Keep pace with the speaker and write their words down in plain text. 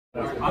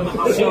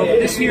So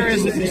this here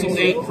is the Pixel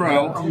 8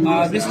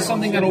 Pro. This is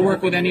something that will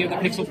work with any of the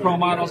Pixel Pro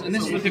models, and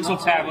this is the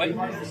Pixel tablet.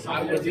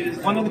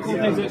 One of the cool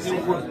things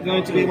that we're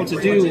going to be able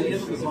to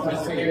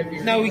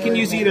do, now we can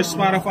use either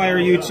Spotify or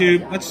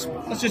YouTube. Let's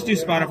just do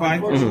Spotify.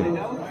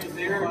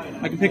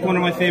 I can pick one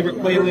of my favorite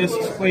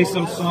playlists, play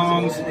some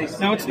songs.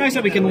 Now it's nice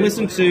that we can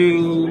listen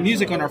to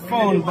music on our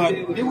phone, but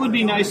it would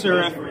be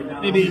nicer if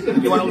maybe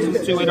you want to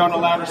listen to it on a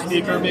louder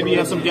speaker, maybe you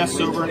have some guests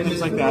over and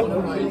things like that.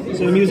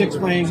 So the music's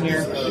playing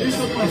here.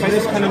 If I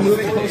just kind of move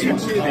it closer to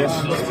this,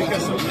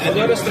 and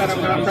notice that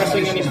I'm not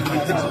pressing any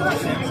buttons.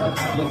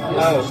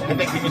 Oh, I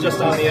think you were just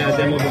on the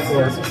demo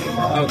before.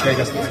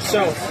 Okay,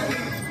 so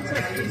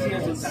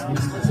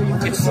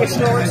it's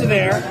switched over to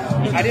there.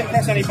 I didn't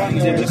press any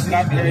buttons, it just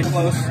got very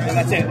close, and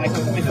that's it. I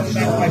can put it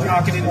in my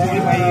pocket, enjoy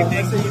my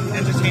evening,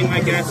 entertain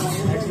my guests,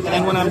 and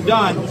then when I'm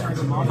done,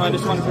 if I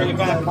just want to bring it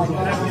back,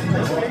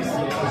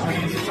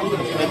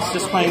 it's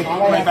just playing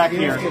right back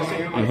here.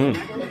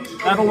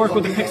 That'll work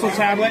with the Pixel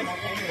tablet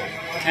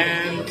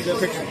and the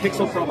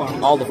Pixel Pro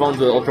model. All the phones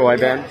with ultra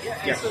wideband?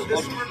 Yes.